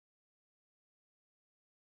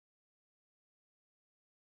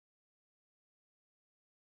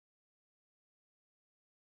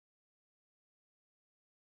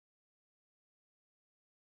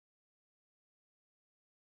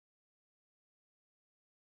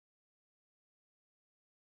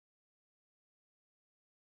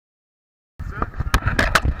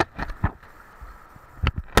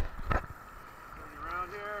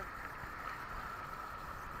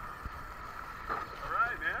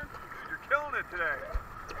today?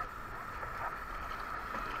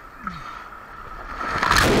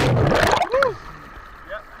 Woo!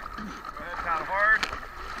 Yep. Go ahead, pound hard.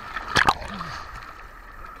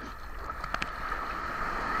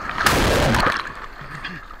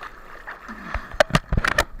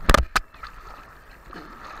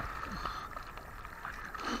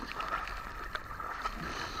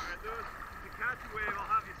 Alright, Lewis, to catch a wave, I'll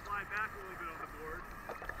have you slide back a little bit on the board.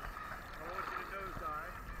 I want you to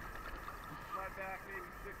nosedive. Slide back maybe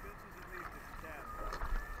 6 inches at least if you can.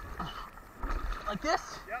 Like this?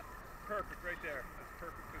 Yep. Perfect, right there. That's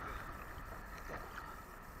perfect position.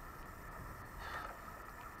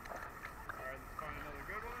 Alright, let's find another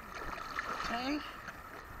good one. Okay.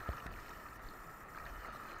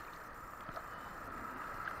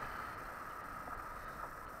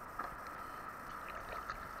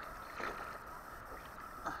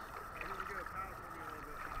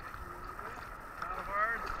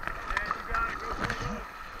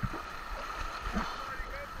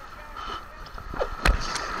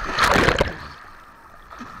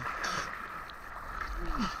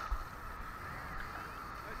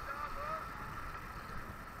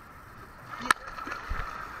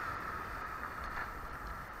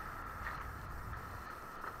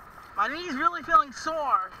 My knee's really feeling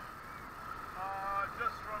sore.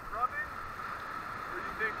 Just from rubbing? Or do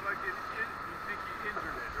you think like you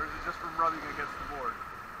injured it? Or is it just from rubbing against the board?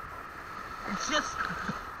 It's just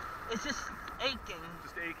aching.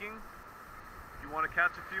 Just aching? Do you want to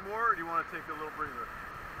catch a few more or do you want to take a little breather?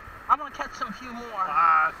 I'm gonna catch some few more.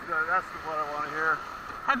 That's what I want to hear.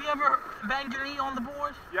 Have you ever banged your knee on the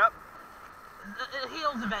board? Yep. It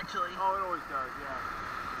heals eventually. Oh, it always does, yeah.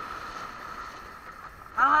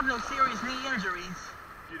 I don't have no serious knee injuries.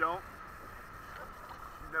 You don't?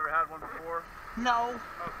 You've never had one before? No.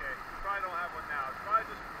 Okay, you probably don't have one now. It's probably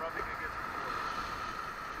just rubbing against the board.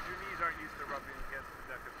 Because your knees aren't used to rubbing against the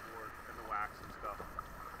deck of the board and the wax and stuff.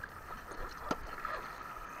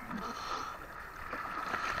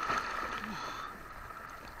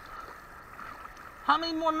 How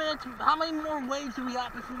many more waves do we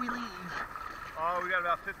got before we leave? Oh, we got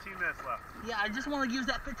about 15 minutes left. Yeah, I just want to use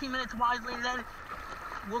that 15 minutes wisely, and then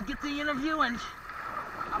we'll get the interview and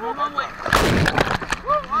I'm on my way.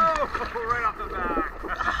 Whoa, right off the back.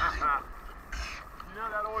 You know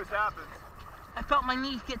that always happens. I felt my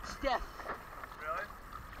knees get stiff. Really?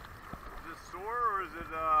 Is it sore or is it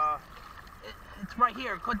It's right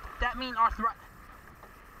here. Could that mean arthritis?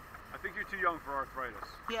 I think you're too young for arthritis.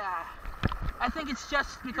 Yeah. I think it's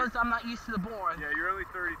just because I'm not used to the board. Yeah, you're only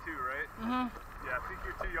 32, right? Mm-hmm. Yeah, I think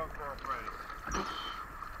you're too young for arthritis.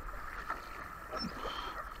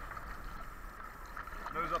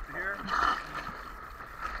 Nose up to here.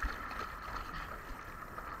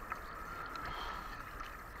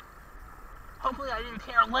 Hopefully I didn't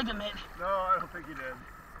tear a ligament. No, I don't think you did.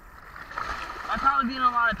 I'd probably be in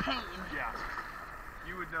a lot of pain. Yeah.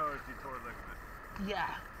 You would know if you tore a ligament.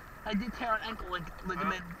 Yeah. I did tear an ankle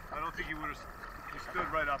ligament. I don't think you would have. You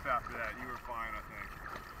stood right up after that. You were fine, I think.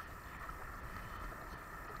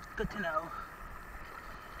 Good to know.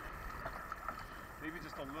 Maybe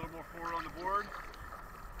just a little more forward on the board.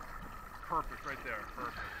 Perfect, right there.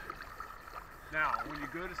 Perfect. Now, when you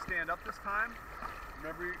go to stand up this time,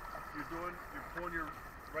 remember you're pulling your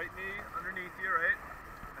right knee underneath you, right?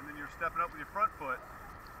 And then you're stepping up with your front foot.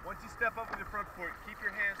 Once you step up with your front foot, keep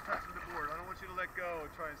your hands touching the board. I don't want you to let go and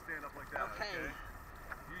try and stand up like that. Okay.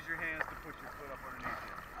 Use your hands to push your foot up underneath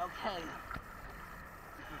you. Okay.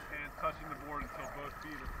 Keep those hands touching the board until both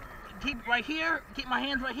feet are clean. Keep right here. Keep my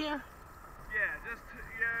hands right here. Yeah,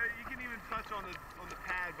 you can even touch on the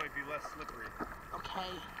pad, might be less slippery. Okay.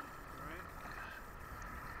 All right.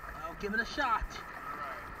 I'll give it a shot. All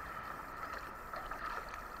right.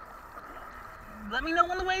 Let me know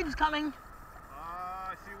when the wave's coming.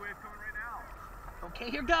 I see a wave coming right now. Okay,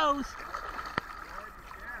 here goes. Yeah,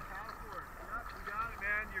 paddle for it. Yep, you got it,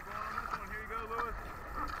 man. You're going on this one. Here you go, Lewis.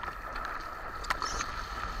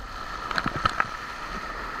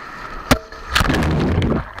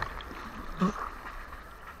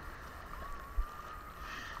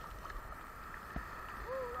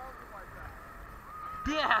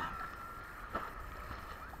 Yeah.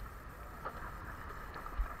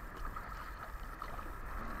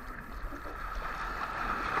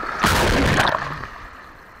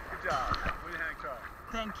 Good job. Way to hang tough.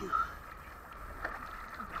 Thank you.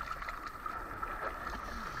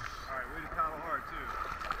 All right, way to paddle hard, too.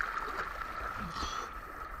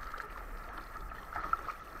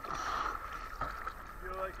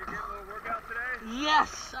 Feel like you're getting a little workout today?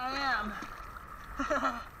 Yes, I am.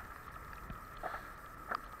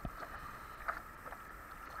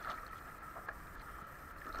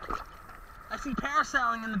 I see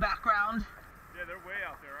parasailing in the background. Yeah, they're way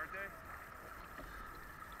out there, aren't they?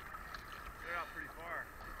 They're out pretty far.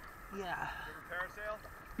 Yeah. You ever parasail?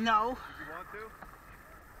 No. Did you want to?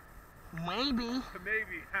 Maybe.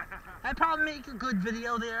 Maybe. I'd probably make a good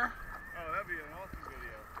video there. Oh, that'd be an awesome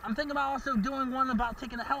video. I'm thinking about also doing one about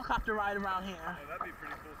taking a helicopter ride around here. Oh, that'd be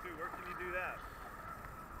pretty cool too. Where can you do that?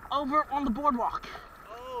 Over on the boardwalk.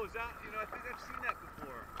 Oh, is that, I think I've seen that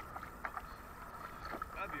before.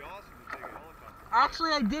 That'd be awesome to take a helicopter.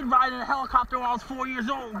 Actually, I did ride in a helicopter when I was 4 years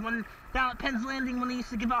old, down at Penn's Landing when they used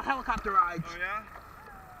to give out helicopter rides. Oh, yeah?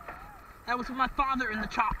 That was with my father in the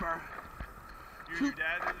chopper. You and your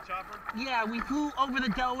dad in the chopper? Yeah, we flew over the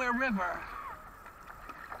Delaware River.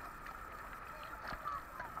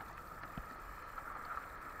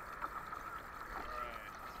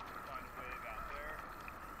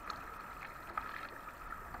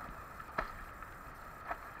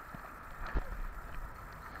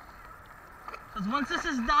 Because once this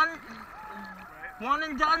is done, one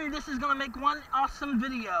and done, this is going to make one awesome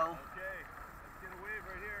video. Okay, let's get a wave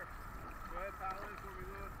right here. Go ahead, paddle in for me,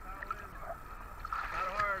 Lewis. Paddle in.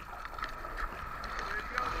 Paddle hard. There you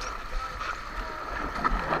go, Lewis. You got it.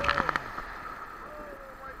 Oh,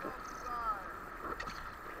 right off the side.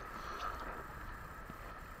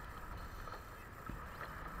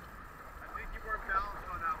 I think you weren't balanced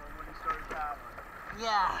on that one when you started paddling.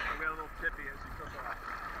 Yeah. So we got a little tippy as you took off.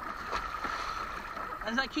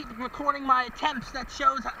 As I keep recording my attempts, that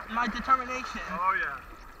shows my determination. Oh, yeah.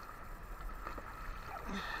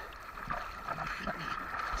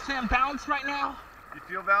 See, I'm balanced right now. You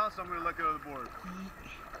feel balanced? I'm going to let go of the board.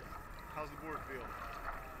 How's the board feel?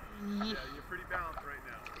 Yeah, you're pretty balanced right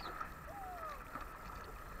now.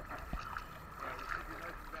 All right, let's keep you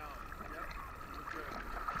nice and balanced. Yep, you look good.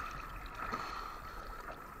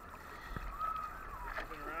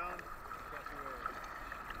 Spin around, cross the road.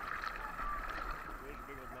 There's a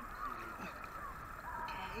big old lump of seaweed.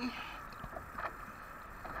 Okay.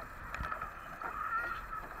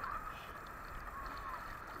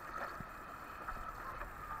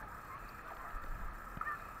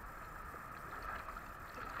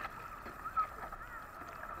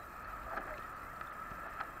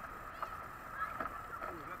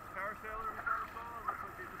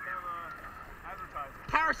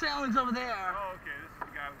 Parasailing's over there. Oh, okay. This is the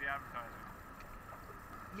guy with the advertising.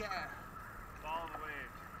 Yeah. Follow the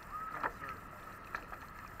waves. Don't surf.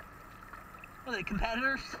 Are they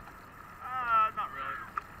competitors? Not really.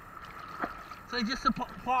 So they just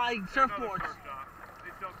supply surfboards. Surf shop.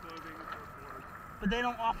 They sell clothing and surfboards. But they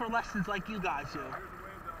don't offer lessons like you guys do. Here's the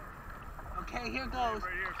wave zone. Okay, here goes.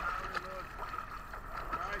 Right here. Paddle in, Lewis.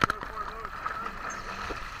 All right, go for it, Lewis.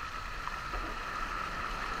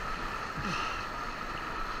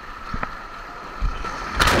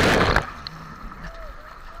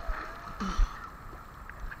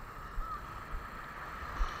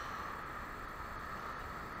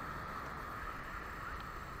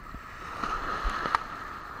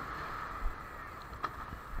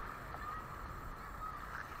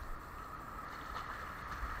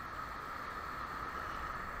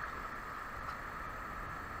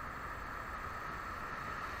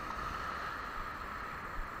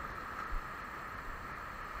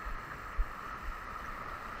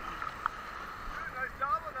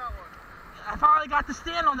 I finally got to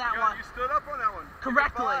stand on that one. You stood up on that one.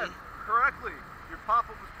 Correctly. Correctly. Your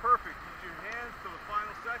pop-up was perfect. You used your hands till the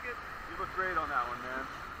final second. You looked great on that one, man.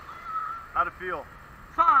 How'd it feel?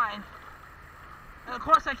 Fine. And of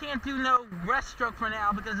course I can't do no breaststroke for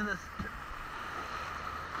now because of this.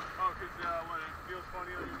 Oh, because what, it feels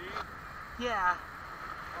funny on your knee? Yeah.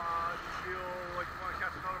 Do you feel like you want to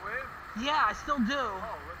catch another wave? Yeah, I still do.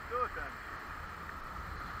 Oh, let's do it then.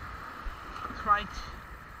 That's right.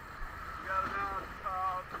 You got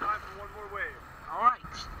about time for one more wave. All right.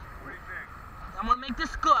 What do you think? I'm gonna make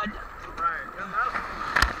this good. All right.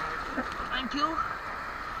 Thank you. I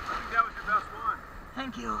think that was your best one.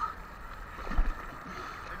 Thank you.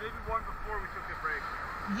 And maybe one before we took a break.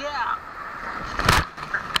 Yeah. I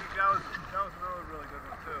think that was another really good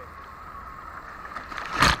one too.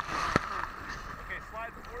 Okay,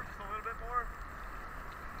 slide forward just a little bit more.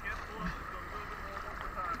 Can't pull up, just a little bit more one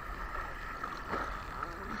more time.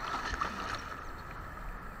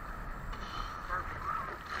 Perfect.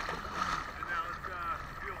 And now let's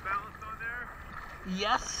feel balanced on there.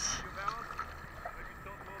 Yes. Feel balanced. Maybe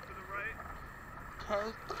tilt a little to the right.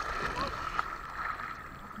 Okay.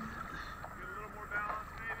 Get a little more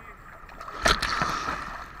balance maybe. Perfect.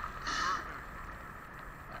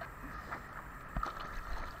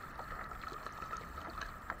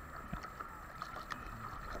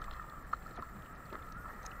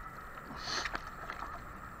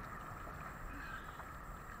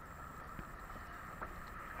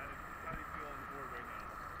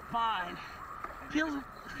 Fine.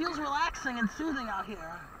 Feels relaxing and soothing out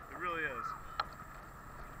here. It really is.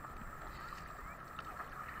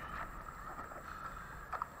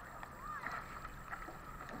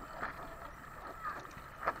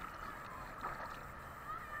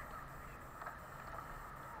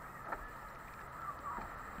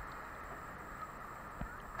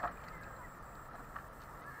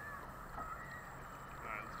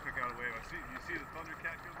 Alright, let's pick out a wave. You see the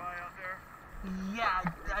Thundercat go by out there? Yeah.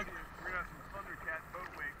 We're gonna have some Thundercat boat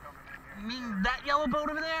wake coming in here. You mean that yellow boat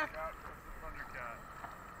over there? Yeah, that's the Thundercat.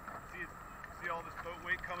 See all this boat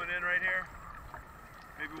wake coming in right here?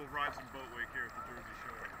 Maybe we'll ride some boat wake here at the Jersey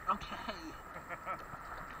Shore. Okay.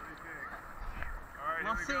 What do you think? Alright,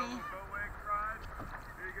 We'll here we go. see. Boat wake ride.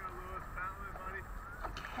 Here you go, Lewis. Paddle it, buddy.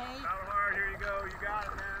 Okay. Paddle hard. Here you go. You got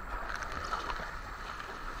it, man.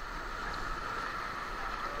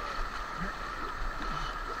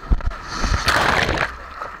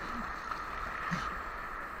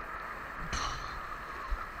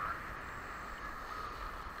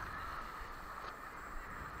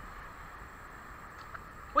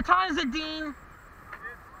 What time is it, Dean? It's 12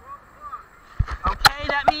 o'clock. Okay,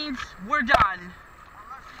 that means we're done. Unless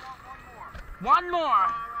you want one more. One more.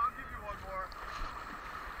 I'll give you one more.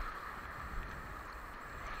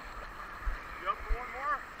 You up for one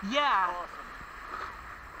more? Yeah. Awesome.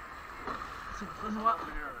 What- Love to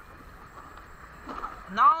hear it.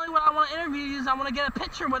 Not only would I want to interview you, I want to get a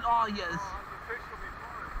picture with all yous. The fish will be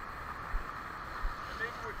fun. And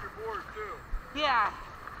maybe with your board too. Yeah.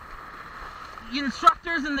 The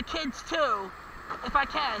instructors and the kids too, if I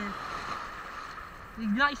can. Be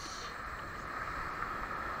nice.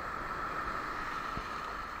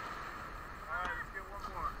 Alright, let's get one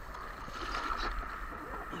more.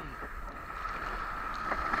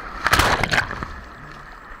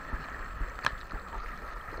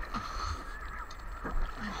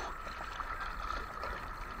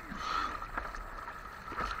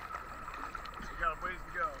 We got a ways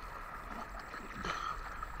to go.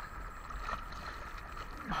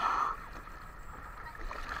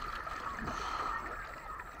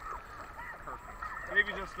 Perfect.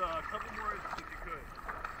 Maybe just a couple more if you could.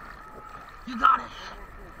 You got it. One more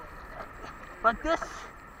pull, buddy. Like this?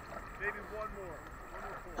 Maybe one more. One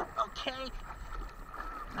more pull. Okay.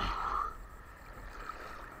 Alright,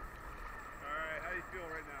 how do you feel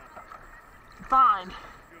right now? Fine.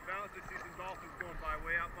 Feel balanced? I see some dolphins going by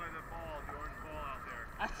way out by the ball, the orange ball out there.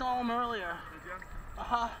 I saw them earlier. Did ya?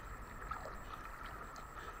 Uh-huh.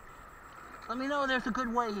 Let me know there's a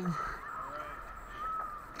good wave. Alright.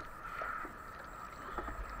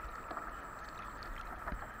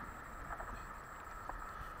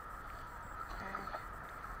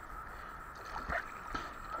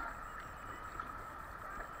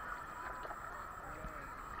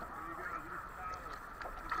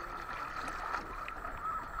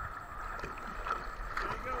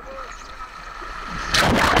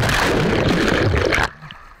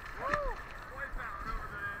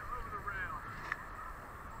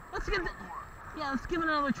 Let's give it. Yeah, let's give it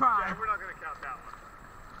another try. Yeah, we're not going to count that one.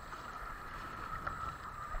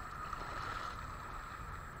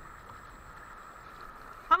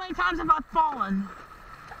 How many times have I fallen?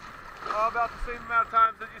 About the same amount of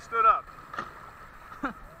times that you stood up.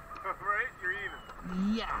 Right? You're even.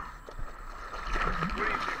 Yeah. What do you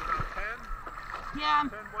think, about 10? Yeah. 10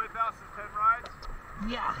 wipe outs and 10 rides?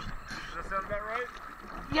 Yeah. Does that sound about right?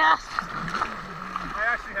 Yes. I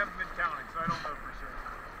actually haven't been counting, so I don't know for sure.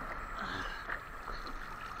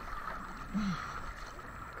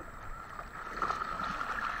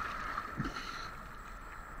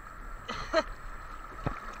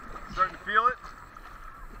 Starting to feel it?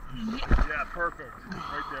 Yeah. Yeah, perfect.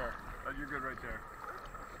 Right there. You're good right there.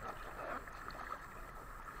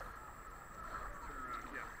 Turn around.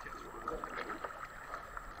 Yeah, catch it.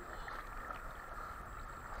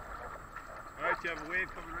 Alright, you have a wave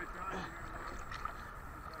coming right behind you.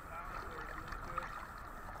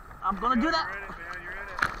 I'm gonna do that. Ready?